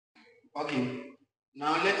Okay,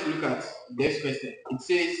 now let's look at this question. It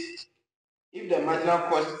says if the marginal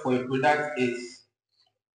cost for a product is,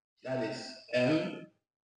 that is M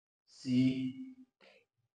C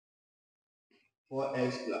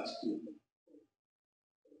 4x plus 2,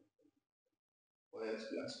 4x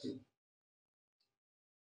plus 2,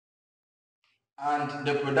 and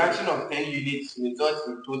the production of 10 units results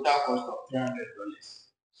in total cost of $300.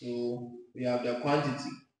 So we have the quantity.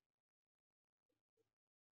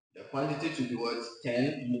 The quantity to be what?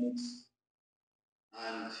 10 units,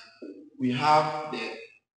 and we have the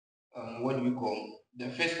what do we call the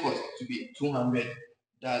first cost to be $200.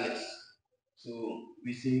 So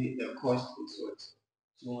we say the cost is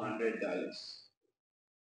what? $200.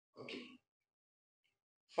 Okay.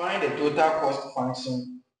 Find the total cost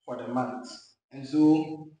function for the month. And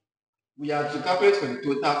so we have to calculate for the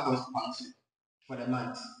total cost function for the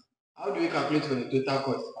month. How do we calculate for the total cost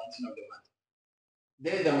function of the month?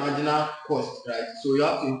 There is the marginal cost, right? So you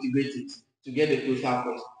have to integrate it to get the total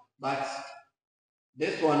cost. But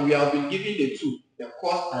this one, we have been given the two, the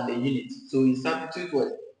cost and the unit. So we substitute what?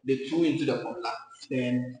 The two into the formula.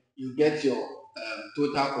 Then you get your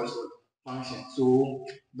total cost function. So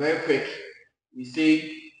very quick, we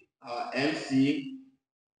say MC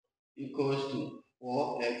equals to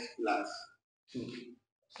 4x plus 2.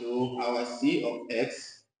 So our C of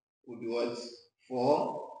x would be what?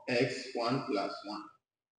 4x 1 plus 1.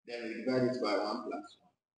 Then we divide it by 1 plus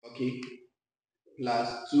 1. Okay?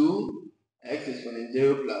 Plus 2, x is from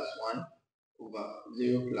 0 plus 1 over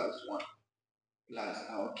 0 plus 1 plus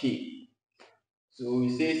our k. So we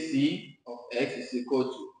say C of x is equal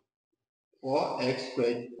to 4x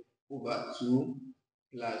squared over 2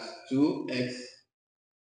 plus 2x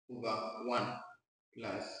over 1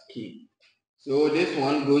 plus k. So this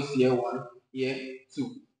one goes here 1, here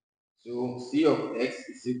 2. So C of x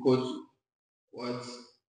is equal to what?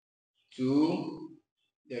 2,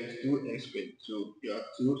 there is 2x squared. So you have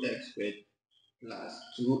 2x squared plus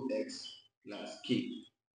 2x plus k.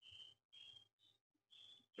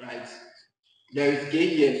 Right? There is k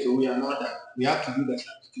here, so we are not that. We have to do the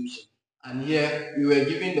substitution. And here we were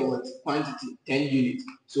given the what? Quantity 10 units.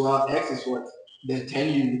 So our x is what? The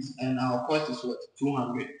 10 units, and our cost is what?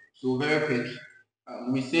 200. So very quick,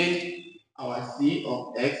 we say our C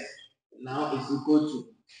of x now is equal to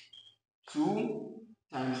 2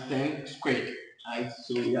 times 10 squared. Right?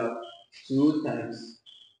 So we have 2 times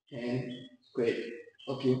 10 squared.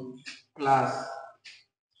 Okay. Plus,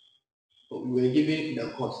 we were given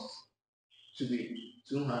the cost to be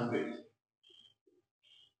 200.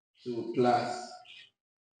 So plus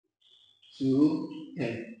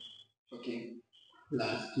 210. Okay.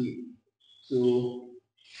 Plus k. So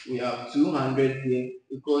we have 200 here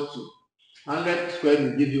equal to 100 squared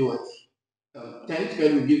will give you what? 10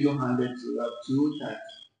 squared will give you 100. So we have 2 times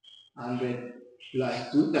 100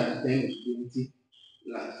 plus 2 times 10 is 20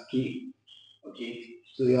 plus k. Okay.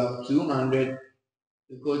 So you have 200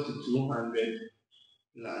 equal to 200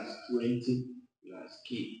 plus 20 plus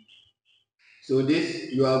k. So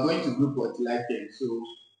this, you are going to group what like them. So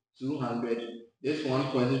 200, this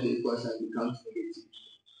one crosses the equal sign becomes negative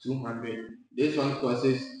 200. This one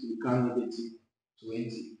crosses to become negative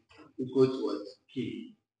 20 equal to what?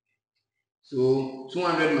 K. So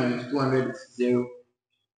 200 minus 200 is 0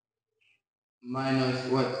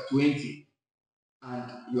 minus what? 20.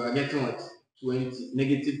 And you are getting what? 20,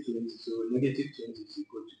 negative 20. So negative 20 is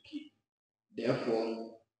equal to K.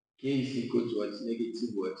 Therefore, K is equal to what? Negative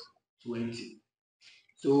what? 20.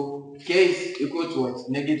 So K is equal to what?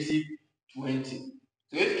 Negative 20.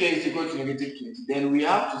 So if K is equal to negative 20, then we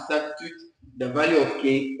have to substitute the value of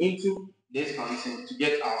K into this function to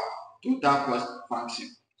get our total cost function.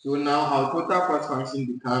 So now our total cost function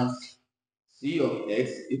becomes C of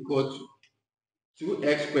x equal to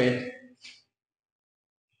 2x squared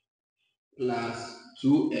plus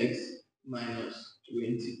 2x minus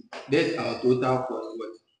 20. That's our total cost what?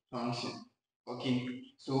 Function. Okay,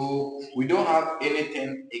 so we don't have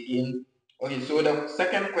anything again. Okay, so the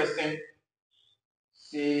second question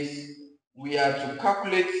says we are to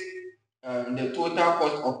calculate the total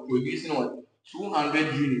cost of producing what?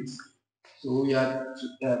 200 units. So we are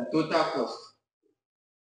to, total cost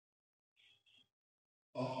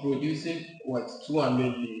of producing what?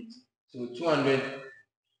 200 units. So 200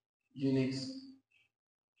 units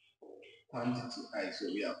quantity. Right, so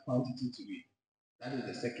we have quantity to be. That is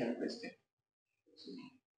the second question. So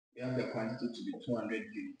we have the quantity to be 200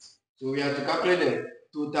 units. So we have to calculate the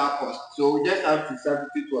total cost. So we just have to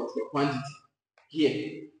substitute what the quantity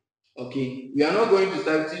here. Okay, we are not going to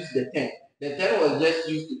substitute the 10. The 10 was just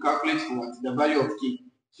used to calculate for what? The value of k.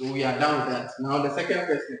 So we are done with that. Now the second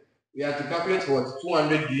question, we have to calculate for what?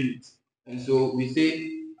 200 units. And so we say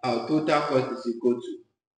our total cost is equal to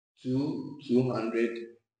 200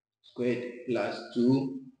 squared plus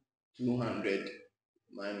 200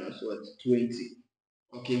 minus what? 20.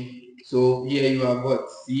 Okay, so here you have what?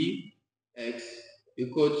 Cx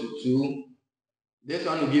equal to 2. This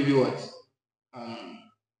one will give you what?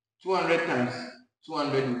 200 times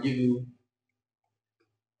 200 will give you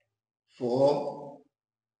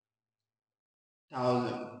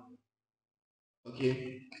 4,000.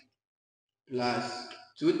 Okay, plus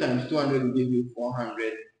 2 times 200 will give you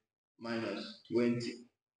 400 minus 20.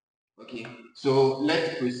 Okay, so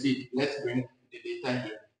let's proceed. Let's bring the data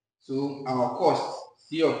here. So our cost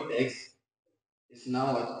C of x is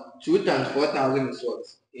now what? 2 times 4,000 is what?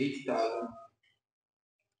 8,000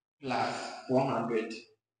 plus 400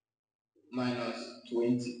 minus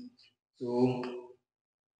 20. So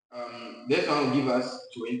this one will give us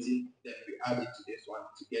 20. Then we add it to this one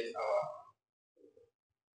to get our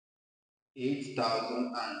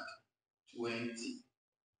 8,020.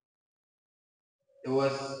 It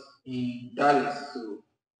was in dollars, so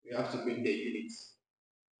we have to bring the units.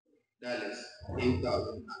 Dollars,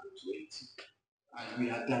 8,020. And we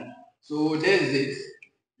are done. So there's it.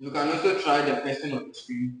 You can also try the question on the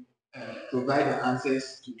screen and provide the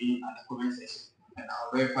answers to me at the comment section, and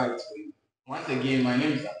I'll verify it for you. Once again, my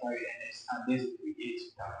name is Afari NS, and this is Create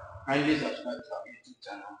Tutor. Kindly subscribe to our YouTube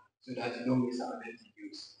channel so that you don't miss our next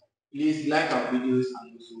videos. Please like our videos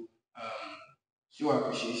and also show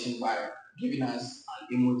appreciation by giving us an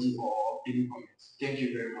emoji or any comments. Thank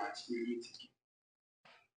you very much. Really.